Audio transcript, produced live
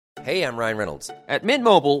Hey, I'm Ryan Reynolds. At Mint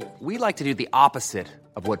Mobile, we like to do the opposite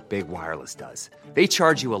of what Big Wireless does. They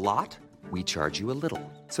charge you a lot, we charge you a little.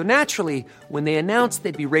 So naturally, when they announced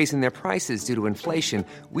they'd be raising their prices due to inflation,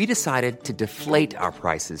 we decided to deflate our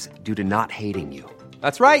prices due to not hating you.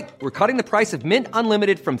 That's right. We're cutting the price of Mint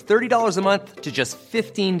Unlimited from $30 a month to just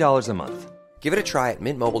 $15 a month. Give it a try at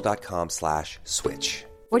mintmobile.com/switch.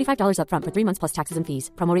 $45 up front for 3 months plus taxes and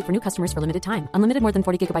fees. Promo rate for new customers for limited time. Unlimited more than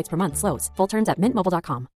 40 gigabytes per month. Slows full terms at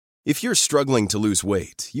mintmobile.com. If you're struggling to lose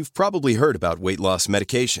weight, you've probably heard about weight loss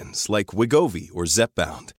medications like Wegovy or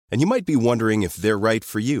Zepbound, and you might be wondering if they're right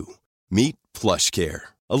for you. Meet PlushCare,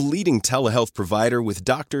 a leading telehealth provider with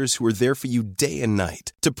doctors who are there for you day and night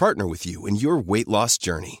to partner with you in your weight loss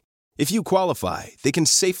journey. If you qualify, they can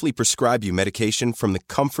safely prescribe you medication from the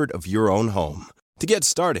comfort of your own home. To get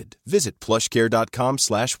started, visit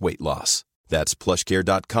plushcare.com/weightloss. That's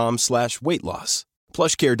plushcare.com/weightloss.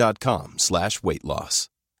 plushcare.com/weightloss.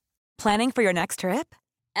 Planning for your next trip?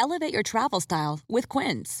 Elevate your travel style with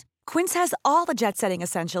Quince. Quince has all the jet-setting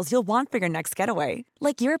essentials you'll want for your next getaway,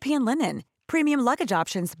 like European linen, premium luggage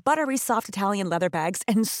options, buttery soft Italian leather bags,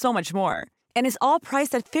 and so much more. And is all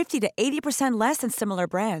priced at 50 to 80% less than similar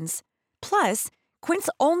brands. Plus, Quince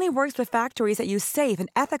only works with factories that use safe and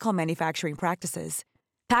ethical manufacturing practices.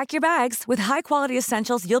 Pack your bags with high-quality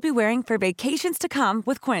essentials you'll be wearing for vacations to come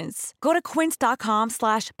with Quince. Go to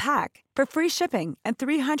quince.com/pack for free shipping and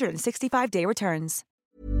 365-day returns.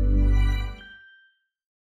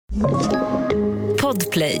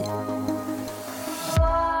 Podplay.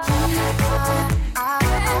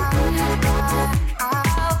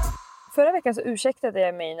 Förra veckan så ursäktade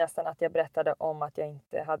jag mig nästan att jag berättade om att jag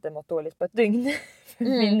inte hade mått dåligt på ett dygn.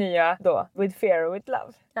 Min nya då, With Fear or With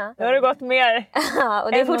Love. Ja. Nu har det gått mer.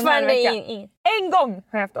 Och det är fortfarande en gång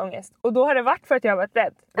har jag haft ångest. Och då har det varit för att jag har varit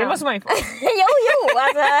rädd. Det måste man ju få. jo,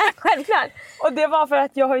 alltså, självklart. Och det var för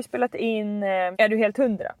att jag har ju spelat in Är du helt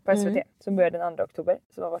 100 på SVT. Som började den 2 oktober.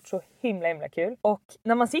 Som har varit så himla kul. Och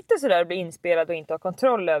när man sitter så där och blir inspelad och inte har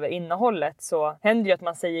kontroll över innehållet, så händer ju att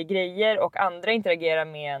man säger grejer och andra interagerar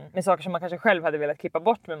med saker som man kanske själv hade velat klippa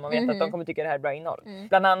bort, men man vet att de kommer tycka det här är bra innehåll.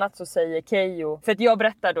 Bland annat så säger Keyyo, för att jag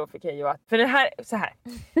berättar då för Keyyo att för det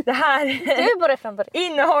här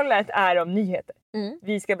innehållet är om nyheter.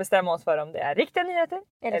 Vi ska bestämma oss för om det är riktiga nyheter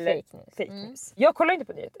eller fake news. Jag kollar inte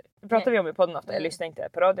på nyheter. Det pratar vi om i podden ofta. Jag lyssnar inte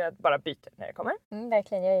på radion, jag bara byter när det kommer.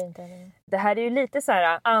 Verkligen, jag gör inte det. Det här är ju lite så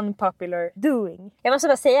här unpopular doing. Jag måste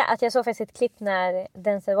bara säga att jag såg faktiskt ett klipp när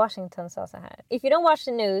Denzel Washington sa så här: If you don't watch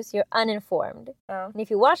the news, you're uninformed. And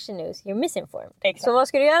if you watch the news, you're misinformed. Exakt. Så vad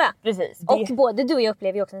ska du göra? Precis. Och både du och jag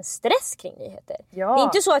upplever ju också en stress kring nyheter. Ja. Det är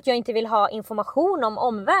inte så att jag inte vill ha information om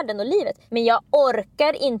omvärlden och livet. Men jag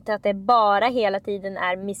orkar inte att det bara hela tiden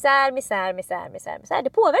är misär. Det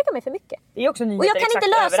påverkar mig för mycket. Det är också nyheter. Och jag kan inte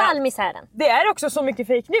lösa all misären. Det är också så mycket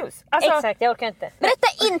fake news. Alltså, exakt, jag orkar inte. Berätta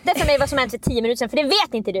inte för mig vad som hänt för 10 minuter sedan, för det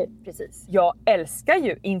vet inte du. Precis. Jag älskar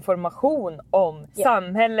ju information om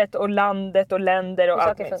samhället och landet och länder och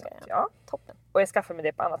allt möjligt. Ja, toppen. Och jag skaffar mig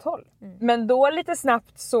det på annat håll. Men då lite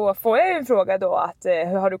snabbt så får jag ju en fråga då att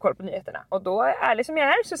hur har du koll på nyheterna? Och då ärlig som jag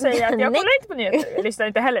är så säger jag att jag kollar inte på nyheter. Jag lyssnar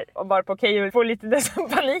inte heller. Och bara på Keyyo får lite nästan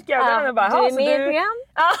panik i ögonen och bara, du är med i program?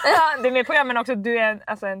 Ja, du är med i program, men också du är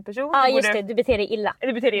en person. Ja, just det, du beter dig illa.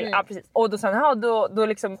 Du beter dig illa, ja precis. Och då sa då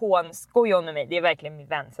liksom skojar hon med mig. Det är verkligen min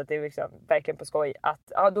vän, så att det är liksom verkligen på skoj.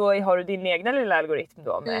 Att då har du din egna lilla algoritm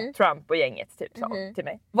då med Trump och gänget typ så, till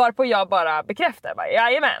mig. Varpå jag bara bekräftar, bara,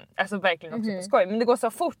 jajamän. Alltså verkligen också på skoj. Men det går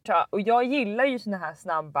så fort, och jag gillar ju såna här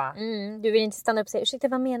snabba. Du vill inte stanna upp och säga, ursäkta,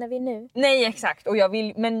 vad menar vi nu? Nej, exakt. Och jag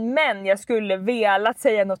vill, men jag skulle velat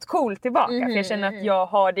säga något coolt tillbaka. För jag känner att jag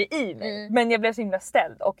har det i mig. Men jag blev så himla ställd.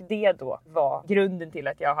 Och det då var grunden till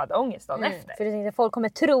att jag hade ångest dagen efter. För du tänkte att folk kommer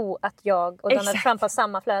tro att jag och Donald Trump har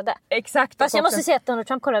samma flöde. Exakt. Fast jag måste säga att Donald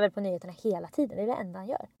Trump kollar väl på nyheterna hela tiden. Det är det enda han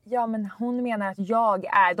gör. Ja, men hon menar att jag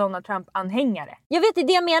är Donald Trump-anhängare. Jag vet, det är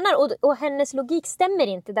det jag menar. Och hennes logik stämmer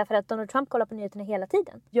inte, därför att Donald Trump kollar på nyheterna hela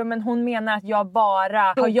tiden. Ja, men hon menar att jag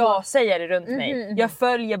bara har jag-sägare runt mig. Jag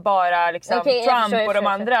följer bara liksom Trump och de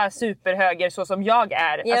andra superhöger så som jag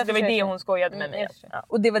är. Alltså det var det hon skojade med mig. Ja.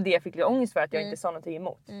 Och det var det jag fick lite ångest för, att jag inte sa någonting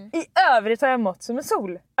emot. I övrigt har jag mått som en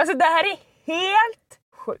sol. Alltså det här är helt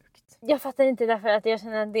sjukt. Jag fattar inte, därför att jag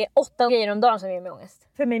känner att det är 8 grejer om dagen som ger mig ångest.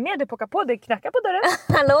 För mig med, du pockar på, det knackar på dörren.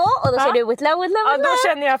 Hallå? Och då säger du with love. Ja, då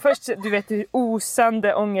känner jag först, du vet hur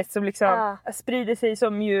osande ångest som liksom sprider sig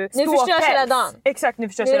som ju nu förstörs hela dagen. Exakt, nu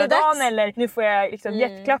förstörs hela dagen, eller nu får jag liksom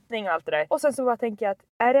hjärtklappning och allt det där. Och sen så bara tänker jag att,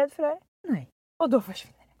 är jag rädd för det här? Nej. Och då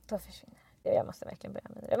försvinner det. Jag måste verkligen börja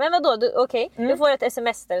med det. Men vadå? Okej. Du får ett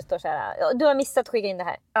sms där det står så här: du har missat, skicka in det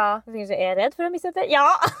här. Ja. Är jag rädd för att ha missat det? Ja.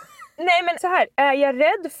 Nej men så här, är jag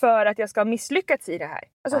rädd för att jag ska misslyckas i det här?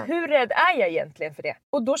 Alltså hur rädd är jag egentligen för det?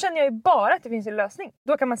 Och då känner jag ju bara att det finns en lösning.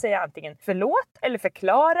 Då kan man säga antingen förlåt eller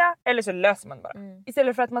förklara, eller så löser man bara.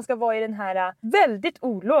 Istället för att man ska vara i den här väldigt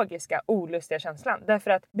ologiska, olustiga känslan.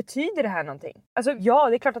 Därför att betyder det här någonting? Alltså ja,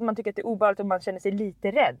 det är klart att man tycker att det är obehagligt om man känner sig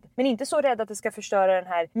lite rädd. Men inte så rädd att det ska förstöra den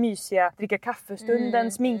här mysiga dricka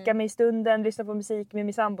kaffestunden, sminka mig stunden, lyssna på musik med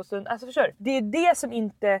min sambostund. Alltså förstår, det är det som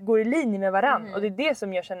inte går i linje med varann. Och det är det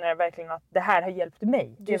som jag känner verkligen att det här har hjälpt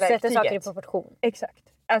mig. Du sätter saker i proportion. Exakt.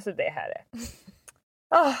 Alltså det här är...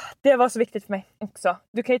 det var så viktigt för mig också.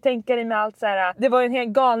 Du kan ju tänka dig med allt så här. Det var en hel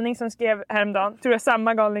galning som skrev häromdagen. Tror jag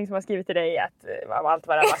samma galning som har skrivit till dig att allt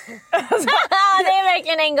var rabatt. Alltså, det är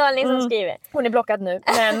verkligen en galning som skriver. Hon är blockad nu. Men...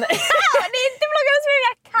 det är inte blockad som skriver.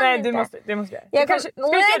 Jag kan inte. Du måste göra.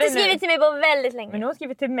 Hon har inte skrivit till mig på väldigt länge. Men hon har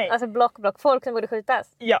skrivit till mig. Alltså block. Folk som borde skjutas.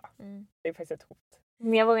 Ja. Det är faktiskt ett hot.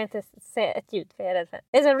 Men jag vågar inte säga ett ljud för jag är rädd för.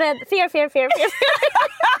 Jag är så rädd. Fear.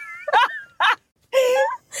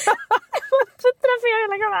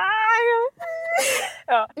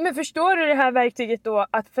 Ja. Men förstår du det här verktyget då?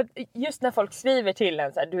 Att för just när folk skriver till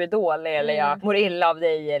en så här, du är dålig eller jag mår illa av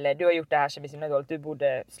dig eller du har gjort det här som är så dåligt, du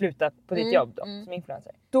borde sluta på ditt jobb då, som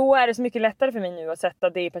influencer. Då är det så mycket lättare för mig nu att sätta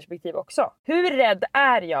det i perspektiv också. Hur rädd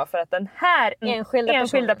är jag för att den här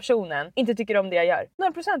enskilda personen inte tycker om det jag gör?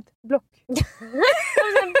 0% block.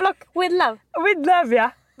 Block with love. With love,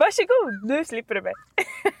 ja. Varsågod, nu slipper du mig.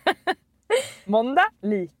 Måndag,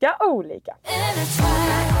 lika olika.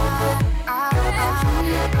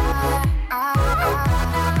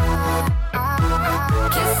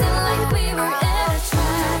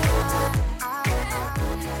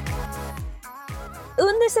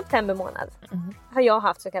 Under september månad har jag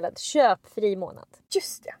haft så kallad köpfri månad.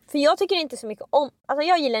 Just det. För jag tycker inte så mycket om... Alltså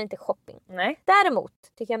jag gillar inte shopping. Nej. Däremot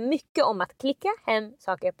tycker jag mycket om att klicka hem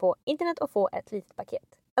saker på internet och få ett litet paket.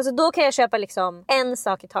 Alltså då kan jag köpa liksom en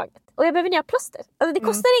sak i taget. Och jag behöver nya plåster. Alltså det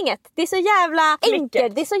kostar inget. Det är så jävla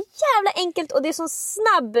enkelt. Det är så jävla enkelt och det är så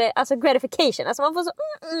snabb alltså gratification. Alltså man får så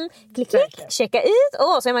klick, checka ut.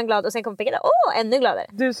 Så är man glad och sen kommer paketet. Ännu gladare.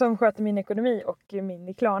 Du som sköter min ekonomi och min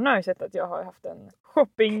i Klarna har ju sett att jag har haft en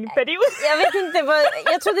shoppingperiod. Jag vet inte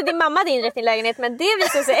jag trodde din mamma hade inrett din lägenhet, men det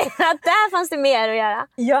visade sig att där fanns det mer att göra.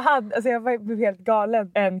 Jag var helt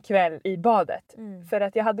galen en kväll i badet. För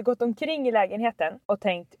att jag hade gått omkring i lägenheten och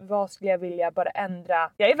tänkt, vad skulle jag vilja bara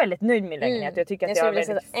ändra? Jag är väldigt nöjd med min lägenhet. Jag tycker att jag är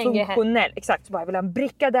väldigt funktionell. Exakt, så bara jag vill ha en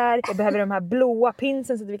bricka där. Jag behöver de här blåa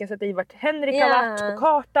pinsen så att vi kan sätta i vart Henrik har varit på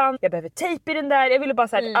kartan. Jag behöver tejp i den där. Jag ville bara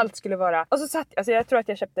säga att allt skulle vara. Och så jag tror att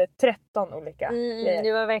jag köpte 13 olika grejer.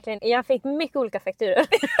 Det var verkligen, jag fick mycket olika fakturer.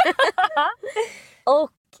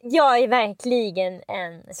 Och jag är verkligen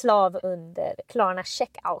en slav under Klarna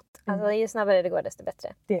checkout. Alltså ju snabbare det går desto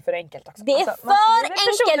bättre. Det är för enkelt också. Det är alltså, för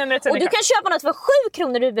enkelt. Och du kan köpa något för 7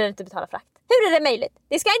 kronor, du behöver inte betala frakt. Hur är det möjligt?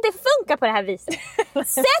 Det ska inte funka på det här viset.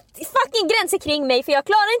 Sätt fucking gränser kring mig, för jag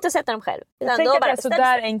klarar inte att sätta dem själv. Jag tänker att det är så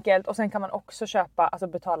där enkelt. Och sen kan man också köpa, alltså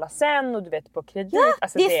betala sen och du vet på kredit. Ja,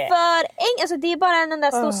 alltså, det är för enkelt. Alltså, det är bara en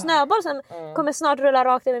där stor snöboll som kommer snart rulla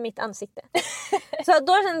rakt över mitt ansikte. Så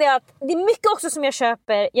då kände jag att det är mycket också som jag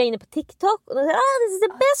köper. Jag är inne på TikTok och då säger this is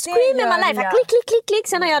the best cream in my life. Klick.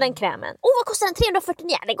 Sen har jag den krämen. Vad kostar den?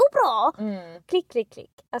 349. Det går bra. Klick.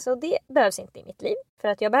 Alltså det behövs inte i mitt liv. För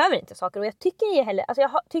att jag behöver inte saker. Och jag tycker heller, alltså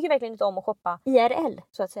jag tycker verkligen inte om att shoppa IRL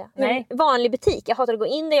så att säga. Nej. En vanlig butik. Jag hatar att gå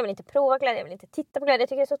in där, jag vill inte prova kläder, jag vill inte titta på kläder. Jag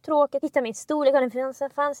tycker det är så tråkigt. Hitta min storlek och den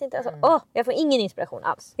fanns inte. Alltså, jag får ingen inspiration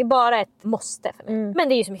alls. Det är bara ett måste för mig. Men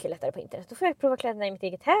det är ju så mycket lättare på internet. Då får jag prova kläderna i mitt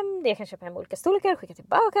eget hem. Jag kan köpa hem olika storlekar och skicka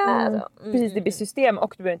tillbaka. Alltså, Precis, det blir system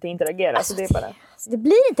och du behöver inte interagera. Alltså, så det är bara... det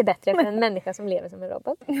blir inte bättre för en människa som lever som en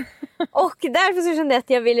robot. Och därför så kände jag att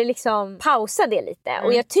jag ville liksom pausa det lite.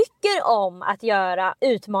 Och jag tycker om att göra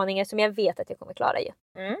utmaningar som jag vet att jag kommer klara ju.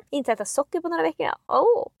 Inte äta socker på några veckor.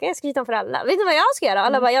 Kan jag skryta om för alla. Vet du vad jag ska göra?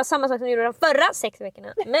 Alla bara, jag har samma sak som jag gjorde de förra 6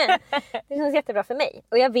 veckorna. Men det känns jättebra för mig.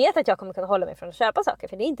 Och jag vet att jag kommer kunna hålla mig från att köpa saker.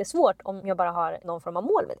 För det är inte svårt om jag bara har någon form av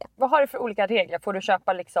mål med det. Vad har du för olika regler? Får du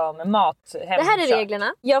köpa liksom mat hem? Det här är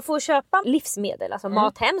reglerna. Jag får köpa livsmedel, alltså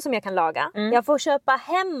mat hem som jag kan laga. Jag får köpa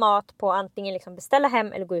hem mat på antingen liksom beställa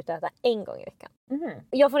hem eller gå ut och äta en gång i veckan.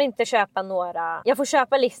 Jag får inte köpa några. Jag får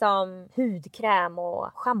köpa liksom hudkräm och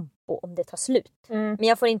shampoo om det tar slut. Men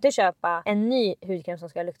jag får inte köpa en ny hudkräm som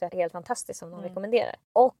ska lukta helt fantastiskt som de rekommenderar.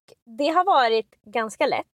 Och det har varit ganska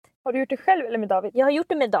lätt. Har du gjort det själv eller med David? Jag har gjort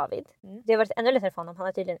det med David. Det har varit ännu lättare för honom. Han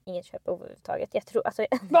har tydligen inget köpbehov överhuvudtaget. Jag tror, alltså...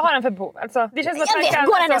 Vad har han för behov? Alltså, det känns som att han kan...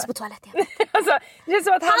 Går han ens på toaletten? Alltså, det känns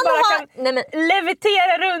som att han bara kan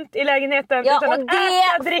levitera runt i lägenheten utan att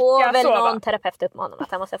äta, dricka, och det får väl sova. någon terapeut uppmana honom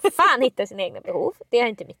att han måste fan hitta sina egna behov. Det är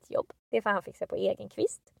inte mitt jobb. Det får han fixa på egen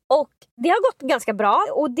kvist. Och det har gått ganska bra.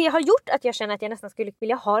 Och det har gjort att jag känner att jag nästan skulle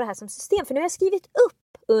vilja ha det här som system. För nu har jag skrivit upp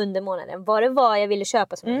under månaden vad det var jag ville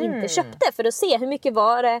köpa som jag inte köpte. För att se hur mycket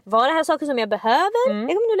var det här saker som jag behöver. Jag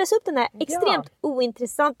kommer nu läsa upp den här extremt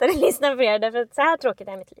ointressanta listan för er. Därför att så här tråkigt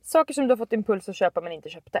är mitt liv. Saker som du har fått impuls att köpa men inte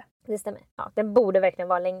köpte. Det stämmer. Ja, den borde verkligen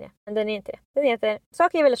vara längre. Men den är inte det. Den heter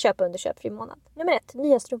saker jag vill köpa under köpfri månad. Nummer 1,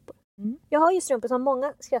 nya strumpor. Jag har ju strumpor som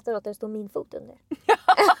många skrattar åt att det står min fot under.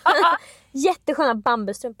 Jättesköna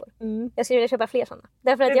bambusstrumpor. Jag skulle vilja köpa fler sådana.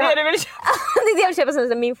 Därför att Det är det du vill köpa? det är det jag vill köpa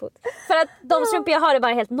som är min fot. För att de strumpor jag har är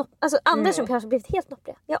bara helt alltså andra strumpor har blivit helt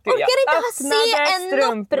noppriga. Jag orkar inte se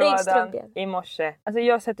en nopprig strumpa. I morse.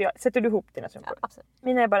 Alltså sätter du ihop dina strumpor? Ja, absolut.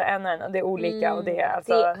 Mina är bara en och det är olika och det är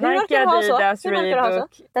alltså hur Nike, Adidas,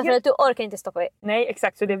 Reebok. Därför att du orkar inte stoppa i. Nej,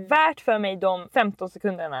 exakt. Så det är värt för mig de 15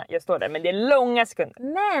 sekunderna jag står där. Men det är långa sekunder.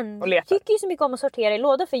 Men jag tycker ju så mycket om att sortera i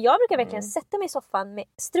lådor. För jag brukar verkligen sätta mig i soffan med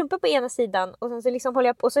strumpor på ena sidan. Och sen så liksom håller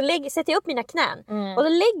jag på. Och så sätter jag upp mina knän. Och då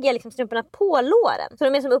lägger jag liksom strumporna på låren. Så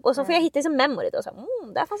de är som upp. Och så får jag hitta det som memory då. Så,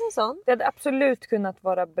 där fanns en sån. Det hade absolut kunnat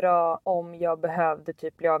vara bra om jag behövde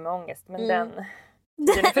typ bli av med ångest. Men den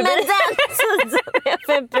är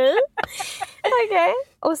förbi. Okej.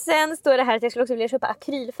 Och sen står det här att jag skulle också vilja köpa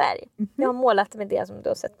akrylfärg. Jag har målat med det som du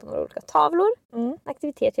har sett på några olika tavlor.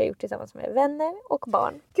 Aktivitet jag har gjort tillsammans med vänner och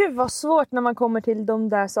barn. Gud vad svårt när man kommer till de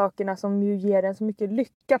där sakerna som ju ger en så mycket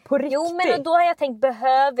lycka på riktigt. Jo, men då har jag tänkt,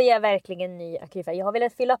 behöver jag verkligen ny akrylfärg? Jag har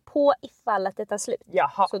velat fylla på ifall att det tar slut.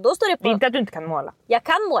 Jaha. Så då står det på. Det är inte att du inte kan måla. Jag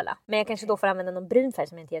kan måla, men jag kanske då får använda någon brun färg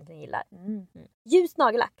som jag inte egentligen gillar. Ljus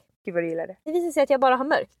nagellack. Gud vad du gillar det. Det visar sig att jag bara har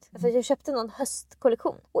mörkt. Alltså jag köpte någon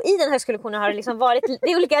höstkollektion. Och i den höstkollektionen har det liksom varit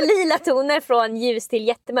det är olika lila toner från ljus till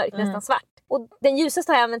jättemörkt, nästan svart. Och den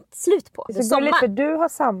ljusaste har jag använt slut på. Det är så gulligt för du har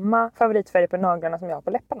samma favoritfärg på naglarna som jag har på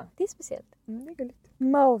läpparna. Det är speciellt. Det är gulligt.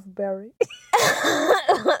 Mauveberry.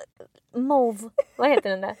 Mauve. Vad heter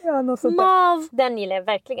den där? Ja, något sånt där. Mauve. Den gillar jag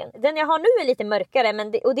verkligen. Den jag har nu är lite mörkare, men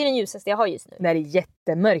och det är den ljusaste jag har just nu. Det är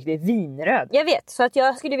jättemörkt, det är vinröd. Jag vet, så att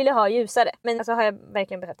jag skulle vilja ha ljusare. Men alltså har jag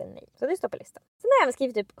verkligen behövt en nej. Så det står på listan. Sen har jag även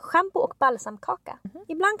skrivit upp shampoo och balsamkaka.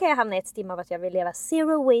 Ibland kan jag hamna i ett stim av att jag vill leva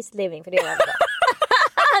zero waste living, för det är jag bra.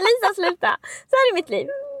 Lisa, sluta. Så här är mitt liv.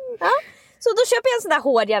 Ja. Så då köper jag en sån där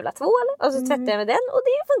hård jävla tvål och så tvättar jag med den och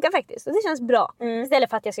det funkar faktiskt. Och det känns bra. Istället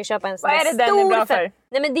för att jag ska köpa en sån där stor... Vad är det den är bra för?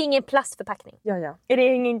 Nej, men det är ingen plastförpackning. Ja. Är det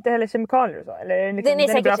inte heller kemikalier och så? Eller är det liksom, den är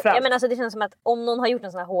säkert, bra för allt? ja, men alltså det känns som att om någon har gjort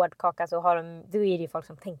en sån här hård kaka så har de, då är det ju folk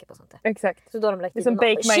som tänker på sånt där. Exakt. Så då har de lagt det är som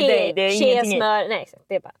bake my day, det är ingenting smör, nej exakt.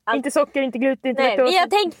 Det är bara allt. Inte socker, inte gluten, inte nej, laktos. vi har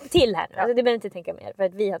tänkt till här nu. Alltså, det behöver inte tänka mer för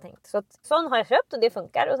att vi har tänkt. Så att, sån har jag köpt och det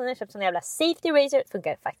funkar. Och sen har jag köpt sån jävla safety razor.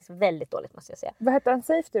 Funkar faktiskt väldigt dåligt måste jag säga. Vad heter en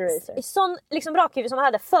safety razor? Sån liksom rakhuvud som man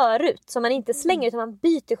hade förut. Som man inte slänger utan man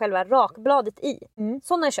byter själva rakbladet i.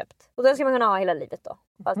 Sån har jag köpt. Och den ska man kunna ha hela livet då.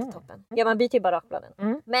 Allt är toppen. Ja, man byter ju bara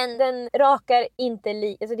rakbladen. Men den rakar inte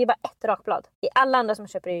alltså det är bara ett rakblad. I alla andra som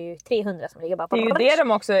köper är ju 300 som ligger bara på. Det är ju det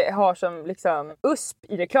de också har som liksom USP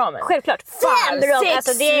i reklamen. Självklart. 5 rak!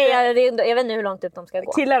 Alltså jag vet inte hur långt upp de ska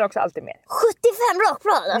gå. Killar också alltid mer. 75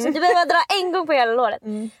 rakblad! Alltså du behöver dra en gång på hela låret.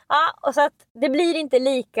 Ja, och så att det blir inte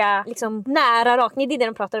lika liksom nära rakning. Det är det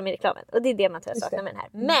de pratar om i reklamen. Och det är det man tror jag saknar med den här.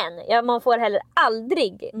 Men man får heller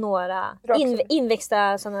aldrig några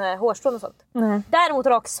inväxta sådana här hårstrån och sånt. Däremot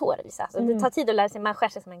raksår, Lisa. Alltså, det tar tid att lära sig. Man skär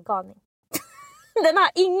sig som en galning. Den har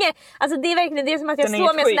inget... Alltså det är verkligen det är som att jag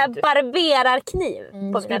står med en sån där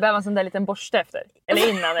barberarkniv. Du skulle behöva en sån där liten borste efter. Eller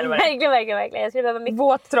innan eller vad det är. verkligen. Jag skulle behöva mycket.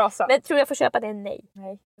 Våt trasa. Men tror jag får köpa det? Nej.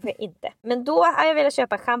 Det får jag inte. Men då har jag velat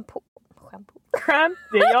köpa shampoo.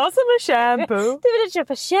 Det är jag som är shampoo. Du vill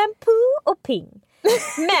köpa shampoo och ping.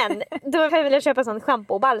 Men då har jag velat köpa sån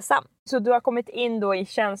shampoo och balsam. Så du har kommit in då i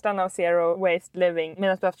känslan av zero waste living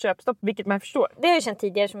medan du har haft köpstopp, vilket man förstår. Det har jag känt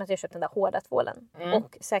tidigare som att jag köpt den där hårda tvålen.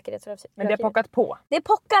 Och säkerhetsrövsigt. Men det har pockat på. Det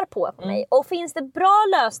pockar på mig. Och finns det bra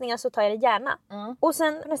lösningar så tar jag det gärna. Och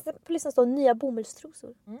sen på listan står nya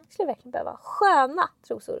bomullstrosor. Jag skulle verkligen behöva sköna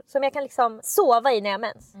trosor som jag kan liksom sova i när jag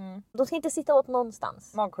mens. De ska inte sitta åt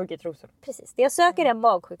någonstans. Magsjuketrosor. Precis. Det jag söker är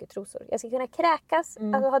magsjuketrosor. Jag ska kunna kräkas,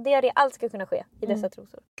 alltså ha diarré. Allt ska kunna ske i dessa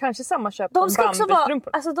trosor. Kanske samma köp de som ska också vara,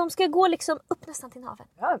 alltså de ska gå liksom upp nästan till naveln.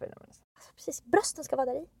 Ja, alltså, precis. Brösten ska vara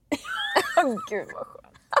där i. Gud vad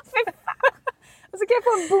skönt. Och så kan jag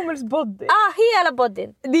få en bomullsbody. Hela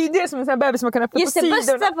bodyn. Det är det som en sån här bebis som man kan öppna just på sidorna.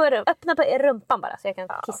 Just det, öppna på rumpan bara så jag kan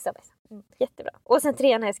kissa. Jättebra. Och sen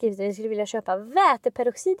 3 har jag skrivit att jag skulle vilja köpa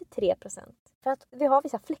väteperoxid 3%. För att vi har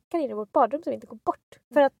vissa fläckar i vårt badrum som inte går bort.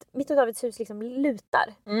 För att mitt och Davids hus liksom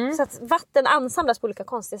lutar. Så att vatten ansamlas på olika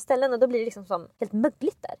konstiga ställen. Och då blir det liksom som helt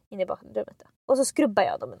mögligt där inne i badrummet. Och så skrubbar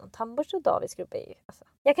jag dem med någon tandborste och David skrubbar ju. Alltså.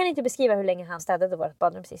 Jag kan inte beskriva hur länge han städade vårt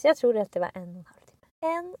badrum precis. Jag tror att det var 1,5 timme.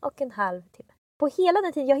 1,5 timme. på hela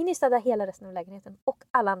den tiden, jag hinner ju städa hela resten av lägenheten och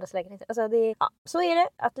alla andras lägenheter. Alltså så är det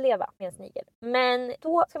att leva med en snigel. Men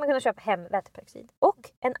då ska man kunna köpa hem väteperoxid. Och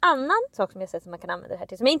en annan sak som jag sett som man kan använda det här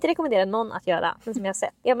till, som jag inte rekommenderar någon att göra, men som jag har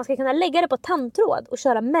sett, är att man ska kunna lägga det på tandtråd och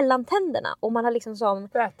köra mellan tänderna. Och man har liksom som...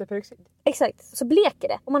 Väteperoxid. Exakt, så bleker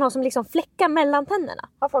det. Och man har som liksom fläckar mellan tänderna.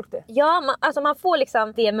 Har folk det? Ja, man får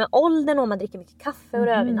liksom det med åldern och man dricker mycket kaffe och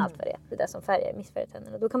rödvin och allt vad det är. Det där som missfärgar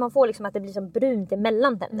tänderna. Då kan man få liksom att det blir som brunt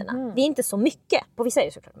emellan tänderna. Det är inte så mycket. På vissa är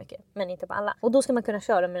det såklart mycket, men inte på alla. Och då ska man kunna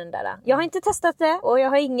köra med den där. Jag har inte testat det och jag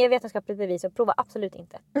har inget vetenskapligt bevis och prova absolut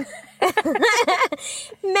inte.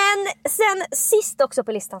 Men sen sist också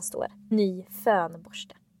på listan står ny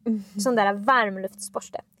fönborste. Sån där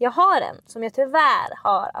varmluftsborste. Jag har en som jag tyvärr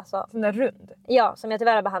har alltså, sån där rund. Ja, som jag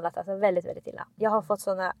tyvärr har behandlat alltså, väldigt, väldigt illa. Jag har fått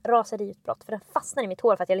såna raseriutbrott för den fastnar i mitt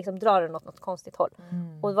hår för att jag liksom drar den åt något konstigt håll.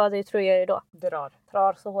 Och vad du tror jag gör då?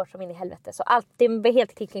 Drar så hårt som in i helvete. Så allt, det blir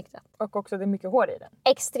helt tillknycktat. Och också det är mycket hår i den.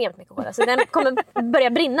 Extremt mycket hår. Alltså den kommer börja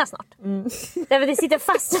brinna snart. Därför det sitter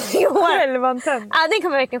fast i hår. Självantänd. Ja, den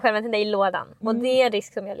kommer verkligen självantända i lådan. Och det är en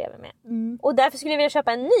risk som jag lever med. Och därför skulle jag vilja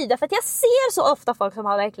köpa en ny. Därför att jag ser så ofta folk som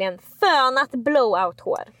har verkligen fönat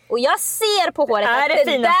blowout-hår. Och jag ser på håret att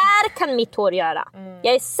det där kan mitt hår göra.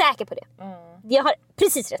 Jag är säker på det. Jag har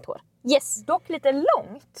precis rätt hår. Yes. Dock lite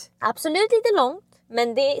långt. Absolut lite långt.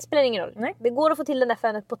 Men det spelar ingen roll. Nej. Det går att få till den där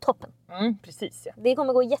fönet på toppen. Precis, ja. Det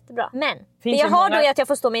kommer gå jättebra. Men det Finns jag det har många... då är att jag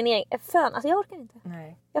får stå med en egen fön. Alltså jag orkar inte.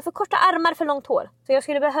 Nej. Jag får korta armar för långt hår. Så jag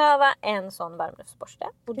skulle behöva en sån varmluftsborste.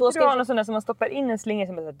 Och då ska du ha någon sån där som man stoppar in en slinga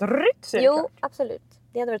som är drytt, så är det Jo, klart. absolut.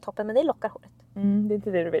 Det hade varit toppen, men det lockar håret. Det är inte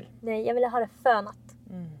det du vill. Nej, jag vill ha det fönat.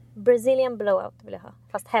 Brazilian blowout vill jag ha.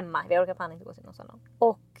 Fast hemma, jag orkar fan inte gå till någon salon.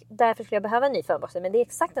 Och därför skulle jag behöva en ny fönborste. Men det är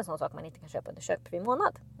exakt en sån sak man inte kan köpa under köpfri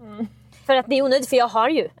månad. För att det är onödigt, för jag har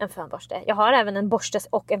ju en fönborste. Jag har även en borste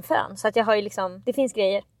och en fön. Så att jag har ju liksom, det finns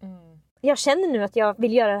grejer. Jag känner nu att jag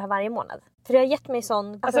vill göra det här varje månad. För det har gett mig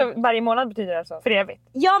sån... Alltså varje månad betyder det alltså för evigt?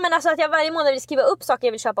 Ja, men alltså att jag varje månad vill skriva upp saker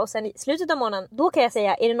jag vill köpa. Och sen i slutet av månaden, då kan jag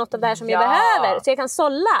säga, är det något av det här som jag behöver? Så jag kan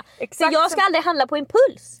sålla. Exakt, för jag ska aldrig handla på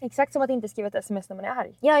impuls. Exakt som att inte skriva ett sms när man är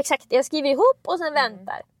arg. Ja, exakt. Jag skriver ihop och sen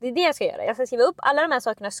väntar. Det är det jag ska göra. Jag ska skriva upp alla de här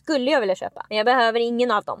sakerna skulle jag vilja köpa. Men jag behöver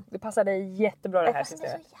ingen av dem. Det passar dig jättebra det här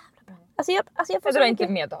systemet. Så jävla bra. Alltså jag får jag drar inte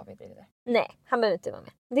med David i det. Nej, han behöver inte vara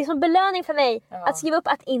med. Det är som belöning för mig att skriva upp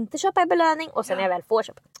att inte köpa en belöning. Och sen när jag väl får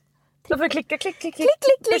köpa. Då får du klicka.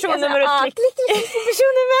 Personnummer och klick.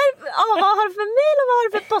 Personnummer. Vad har du för mail och vad har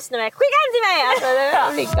du för postnummer? Skicka hem till mig! Alltså,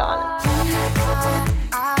 det blir galet.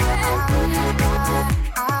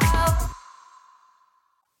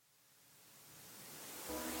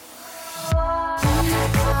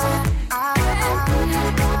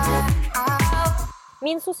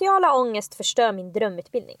 Min sociala ångest förstör min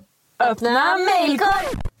drömutbildning. Öppna mailkorg!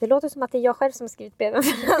 Det låter som att det är jag själv som har skrivit breven.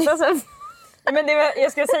 Alltså. Men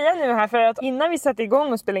jag ska säga nu här, för att innan vi satte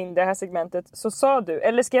igång och spelade in det här segmentet så sa du,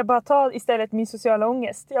 eller ska jag bara ta istället min sociala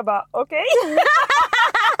ångest? Jag bara, okej.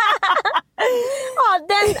 Ja,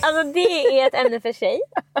 alltså det är ett ämne för sig.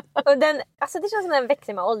 Och alltså det känns som den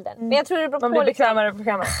växer med åldern. Men jag tror det beror på... Man blir bekvämare och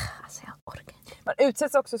bekvämare. Alltså jag orkar inte. Man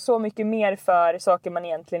utsätts också så mycket mer för saker man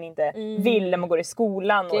egentligen inte vill när man går i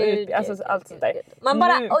skolan och allt sånt där. Man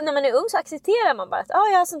bara, och när man är ung så accepterar man bara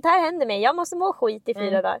att sånt här händer mig. Jag måste må skit i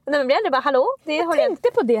 4 dagar. Och när man blir äldre bara, hallå? Jag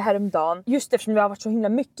tänkte på det häromdagen. Just eftersom vi har varit så himla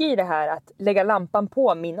mycket i det här att lägga lampan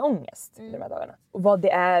på min ångest de här dagarna. Och vad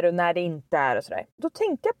det är och när det inte är och sådär. Då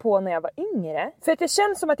tänkte jag på när jag var yngre. För att det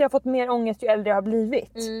känns som att jag har fått mer ångest ju äldre jag har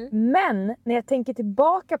blivit. Men när jag tänker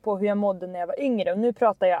tillbaka på hur jag mådde när jag var yngre. Och nu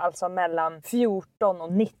pratar jag alltså mellan 14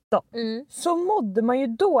 och 19. Så mådde man ju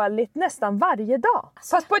dåligt nästan varje dag.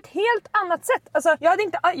 Fast på ett helt annat sätt. Alltså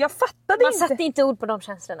jag fattade inte. Man satte inte ord på de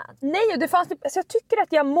känslorna. Nej, och det fanns alltså jag tycker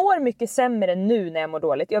att jag mår mycket sämre nu när jag mår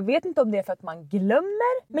dåligt. Jag vet inte om det är för att man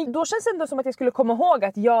glömmer. Men då känns det ändå som att jag skulle komma ihåg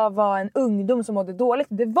att jag var en ungdom som mådde dåligt.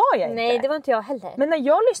 Det var jag inte. Nej, det var inte jag heller. Men när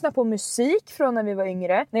jag lyssnar på musik från när vi var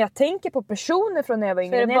yngre. När jag tänker på personer från när jag var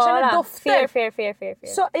yngre. När jag känner dofter. Fear.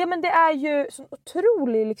 Så ja, men det är ju så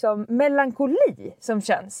otrolig liksom melankoli som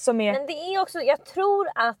känns. Men det är också, jag tror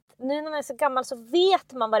att nu när man är så gammal så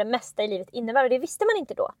vet man vad det mesta i livet innebär. Och det visste man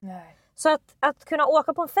inte då. Nej. Så att kunna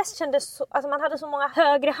åka på en fest kändes så, alltså man hade så många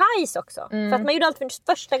högre highs också. För att man gjorde allt för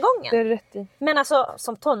första gången. Det är rätt i. Men alltså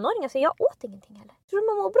som tonåring, alltså jag åt ingenting heller. Tror du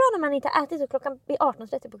man mår bra när man inte ätit och klockan blir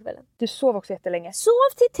 18:30 på kvällen? Du sov också jättelänge. Sov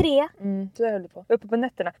till 3. Så jag höll på. Uppe på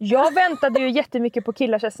nätterna. Jag väntade ju jättemycket på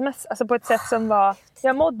killars sms. Alltså på ett sätt som var...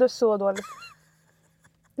 Jag mådde så dåligt.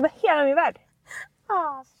 Det var hela min värld.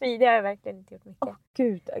 Fy, det har jag verkligen inte gjort mycket.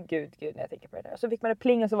 Gud när jag tänker på det där. Så fick man det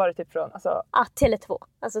pling och så var det typ från... Alltså... Tele2.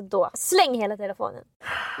 Alltså då. Släng hela telefonen.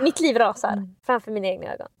 Mitt liv rasar framför mina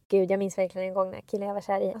egna ögon. Gud, jag minns verkligen en gång när killen jag var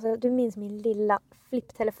kär i. Alltså, du minns min lilla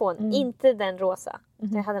flipptelefon. Inte den rosa.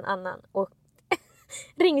 Jag hade en annan. Och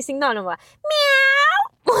ringsignalen var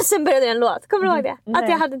mjau! Och sen började den låt. Kommer du ihåg det? Nej. Att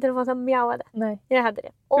jag hade en telefon som mjauade. Nej. Jag hade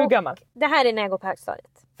det. Hur Och gammal? det här är när jag går på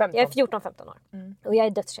högstadiet. 15. Jag är 14-15 år. Och jag är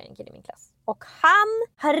dödskär, en kille i min klass. Och han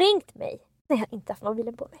har ringt mig när jag inte haft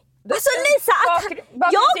mobilen på mig. Alltså Lisa,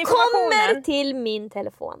 att jag kommer till min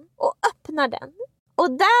telefon och öppnar den.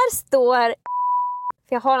 Och där står...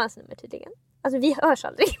 För jag har hans nummer tydligen. Alltså vi hörs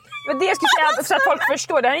aldrig. Men det ska jag säga så att folk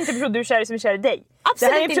förstår. Det här är inte en person du är kär i som är kär i dig. Absolut det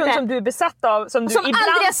här är en person inte. som du är besatt av. Som du Som aldrig har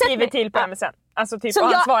ibland sett skriver mig. till på MSN. Alltså typ, Som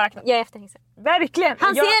och han svarar knappt. jag är efterhängsen. Verkligen.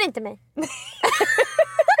 Han ser inte mig.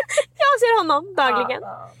 Jag ser honom dagligen.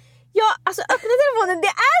 Ja, alltså öppna telefonen.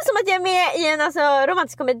 Det är som att jag är med i en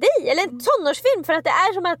romantisk komedi. Eller en tonårsfilm. För att det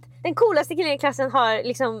är som att den coolaste killen i klassen har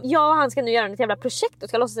liksom... Jag och han ska nu göra ett jävla projekt och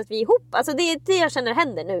ska låtsas att vi är ihop. Alltså det är det jag känner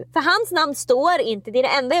händer nu. För hans namn står inte. Det är det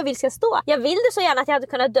enda jag vill ska stå. Jag vill det så gärna att jag hade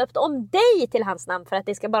kunnat döpt om dig till hans namn. För att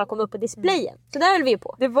det ska bara komma upp på displayen. Så där höll vi ju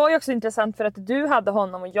på. Det var ju också intressant för att du hade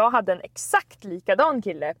honom och jag hade en exakt likadan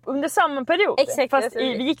kille. Under samma period. Exakt. Fast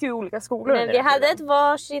vi gick ju i olika skolor. Men vi hade ett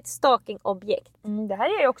varsitt stalking-objekt. Det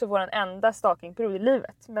här är ju också vår enda stalkingperiod i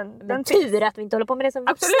livet. Men tur att vi inte håller på med det som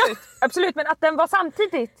vuxna. Absolut, men att den var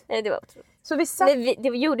samtidigt. Det var otroligt. Så vi satt... Men det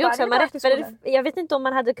gjorde ju också varje att dag man till rättade, skolan. jag vet inte om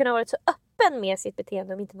man hade kunnat vara så öppen med sitt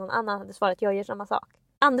beteende om inte någon annan hade svarat jag gör samma sak.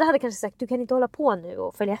 Andra hade kanske sagt du kan inte hålla på nu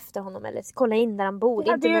och följa efter honom eller kolla in där han bor. Vi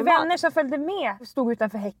hade ju vänner som följde med och stod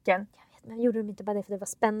utanför häcken. Men gjorde de inte bara det för det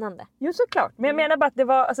var spännande? Jo såklart, men jag menar bara att det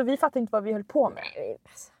var, alltså vi fattade inte vad vi höll på med.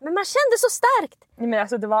 Men man kände så starkt. Nej, men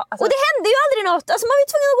alltså, det var, alltså... Och det hände ju aldrig något. Alltså man var ju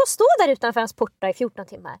tvungen att gå och stå där utanför hans portar i 14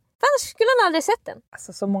 timmar. För annars skulle han aldrig sett den.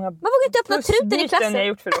 Alltså så många Man vågar inte öppna truten i klassen. jag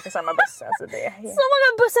gjort för att åka samma buss. Alltså, det är helt... Så många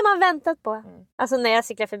bussar man väntat på. Alltså när jag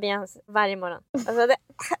cyklar förbi hans varje morgon. Alltså,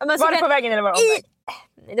 var det på vägen eller var det omväg?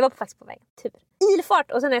 Nej, det var faktiskt på vägen. Tur.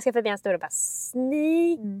 Ilfart. Och sen när jag ska förbi hans dörr bara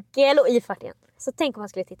snikel och ilfart igen. Så tänk om han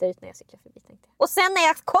skulle titta ut när jag cyklar förbi, tänkte jag. Och sen när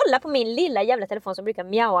jag kollar på min lilla jävla telefon som brukar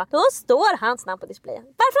mjaua, då står hans namn på displayen.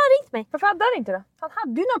 Varför har han ringt mig? Varför hade han inte det? Han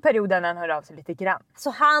hade ju någon period där han hörde av sig lite grann. Så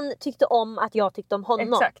han tyckte om att jag tyckte om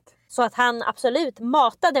honom. Exakt. Så att han absolut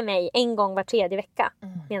matade mig en gång var 3:e vecka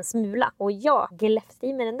med en smula. Och jag gläfte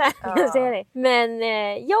i mig den där. Ja. Men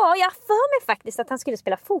ja, jag för mig faktiskt att han skulle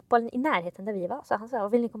spela fotboll i närheten där vi var. Så han sa,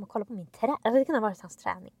 vill ni komma och kolla på min träning? Alltså det kunde ha varit hans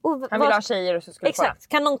träning. Och han ville ha tjejer och så skulle exakt.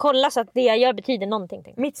 Kan någon kolla så att det jag gör betyder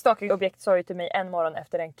någonting? Mitt stalkingobjekt sa ju till mig en morgon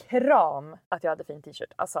efter en kram att jag hade fin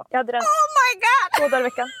t-shirt. Alltså, jag hade den 2 dagar i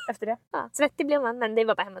veckan efter det. Ja, svettig blev man, men det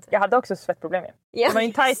var bara hemma. Jag hade också svettproblem. Ja. Det var ju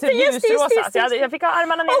en tight ljusrosa. Jag fick ha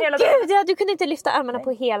armarna ner hela dagen. Gud, ja, du kunde inte lyfta armarna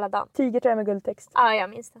på hela dagen. Tigertröja med guldtext. Ja, jag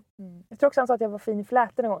minns det. Jag tror också han sa att jag var fin i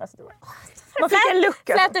flätor en gång. Alltså, man fick en look.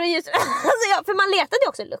 Flätor och ljus. Alltså, ja, för man letade ju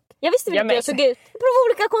också look. Jag visste väl inte hur jag såg ut. Jag provade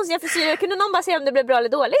olika konstiga frisyrer. Kunde någon bara säga om det blev bra eller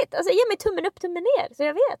dåligt? Alltså ge mig tummen upp, tummen ner. Så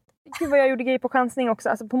jag vet. Gud vad jag gjorde grejer på chansning också.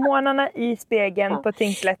 Alltså på morgnarna i spegeln på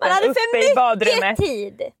tingslätten. Man hade uppe för i badrummet.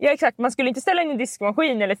 tid. Ja exakt, man skulle inte ställa in en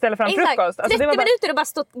diskmaskin eller ställa fram Exakt. frukost. Alltså, 30 det var bara... minuter och bara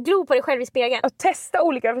stå glo på dig själv i spegeln. Och testa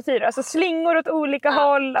olika frisyrer. Alltså slingor åt olika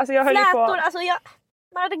håll. Alltså jag höll ju Flätor, på. alltså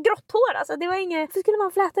man hade grått hår. Alltså det var inget... Varför skulle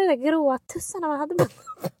man fläta de där gråa tussarna man hade med?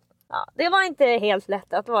 Ja, det var inte helt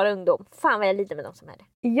lätt att vara ungdom. Fan vad jag lider med dem som är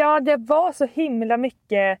det. Ja, det var så himla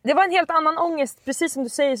mycket. Det var en helt annan ångest. Precis som du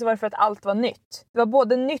säger så var det för att allt var nytt. Det var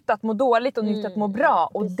både nytt att må dåligt och nytt att må bra.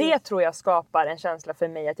 Och precis. det tror jag skapar en känsla för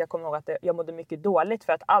mig att jag kommer ihåg att jag mådde mycket dåligt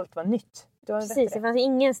för att allt var nytt. Precis, det fanns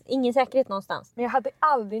ingen säkerhet någonstans. Men jag hade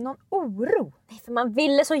aldrig någon oro. Nej, för man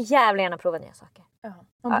ville så jävla gärna prova nya saker. Ja.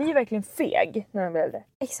 Man blir verkligen feg när man blir äldre.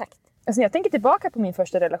 Exakt. Alltså när jag tänker tillbaka på min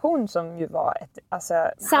första relation som ju var ett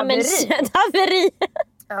haveri.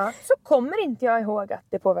 Ja, så kommer inte jag ihåg att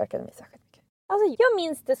det påverkade mig särskilt mycket. Alltså jag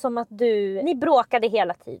minns det som att ni bråkade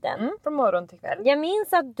hela tiden. Från morgon till kväll. Jag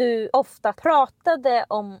minns att du ofta pratade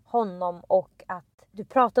om honom och att du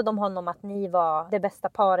pratade om honom att ni var det bästa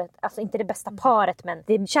paret, alltså inte det bästa paret men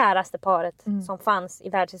det käraste paret som fanns i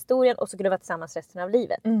världshistorien och så skulle du vara tillsammans resten av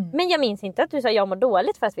livet. Men jag minns inte att du sa jag mår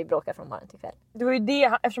dåligt för att vi bråkar från morgon till kväll. Det var ju det,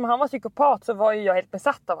 eftersom han var psykopat så var ju jag helt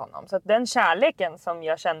besatt av honom. Så att den kärleken som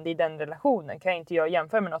jag kände i den relationen kan jag inte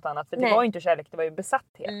jämföra med något annat. För det var ju inte kärlek, det var ju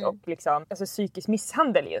besatthet och liksom, alltså psykisk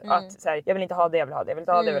misshandel ju. Att så här, jag vill inte ha det, jag vill ha det, jag vill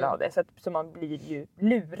inte ha det, jag vill ha det. Så man blir ju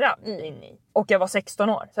lurad in i. Och jag var 16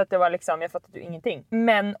 år så att det var liksom, jag fattade ju ingenting.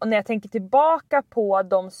 Men och när jag tänker tillbaka på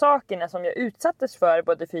de sakerna som jag utsattes för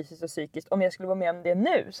både fysiskt och psykiskt, om jag skulle vara med om det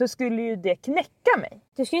nu så skulle ju det knäcka mig.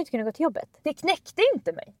 Du skulle inte kunna gå till jobbet. Det knäckte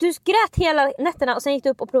inte mig. Du grät hela nätterna och sen gick du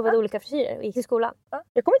upp och provade olika frisyrer och gick till skolan. Ja.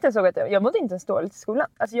 Jag kommer inte ens ihåg att jag mådde inte ens dåligt i skolan.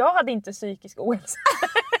 Alltså jag hade inte psykisk ohälsa.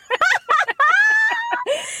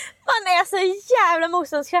 är så jävla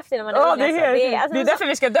motståndskraftig när man är ung. Det är därför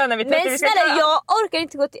vi ska dö när vi 30. Men snälla, jag orkar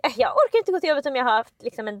inte gå till jobbet om jag har haft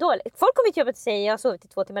liksom en dålig. Folk kommer till jobbet och säger jag har sovit i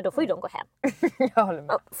 2 timmar, då får ju de gå hem. Jag håller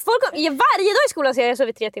med. Varje dag i skolan säger jag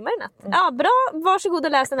sovit 3 timmar i natt. Ja, bra, varsågod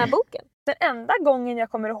och läs den här boken. Den enda gången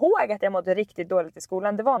jag kommer ihåg att jag mådde riktigt dåligt i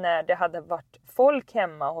skolan, det var när det hade varit folk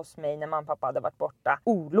hemma hos mig när mamma och pappa hade varit borta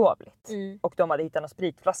olovligt. Och de hade hittat en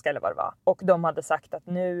spritflaska eller vad det var. Och de hade sagt att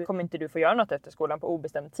nu kommer inte du få göra något efter skolan på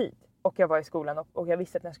obestämd tid. Och jag var i skolan och jag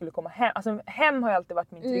visste att när jag skulle komma hem. Alltså hem har ju alltid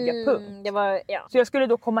varit min trygga punkt. Det var, ja. Så jag skulle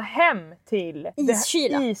då komma hem till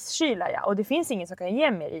iskyla. Iskyla, ja. Och det finns ingen som kan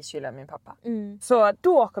ge mer iskyla än min pappa. Så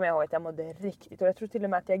då kommer jag ihåg att jag mådde riktigt. Och jag tror till och